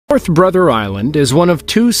North Brother Island is one of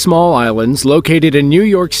two small islands located in New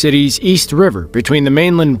York City's East River between the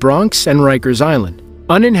mainland Bronx and Rikers Island.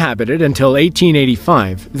 Uninhabited until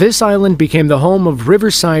 1885, this island became the home of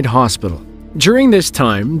Riverside Hospital. During this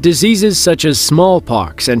time, diseases such as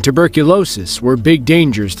smallpox and tuberculosis were big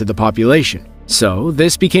dangers to the population. So,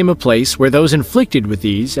 this became a place where those inflicted with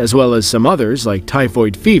these, as well as some others like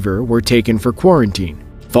typhoid fever, were taken for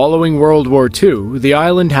quarantine. Following World War II, the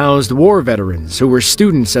island housed war veterans who were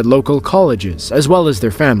students at local colleges, as well as their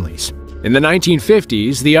families. In the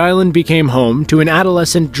 1950s, the island became home to an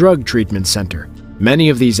adolescent drug treatment center. Many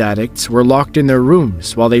of these addicts were locked in their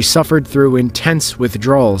rooms while they suffered through intense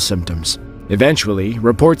withdrawal symptoms. Eventually,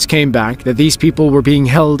 reports came back that these people were being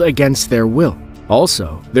held against their will.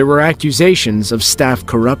 Also, there were accusations of staff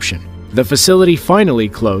corruption. The facility finally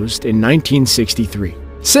closed in 1963.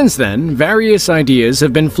 Since then, various ideas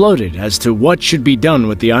have been floated as to what should be done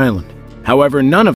with the island. However, none of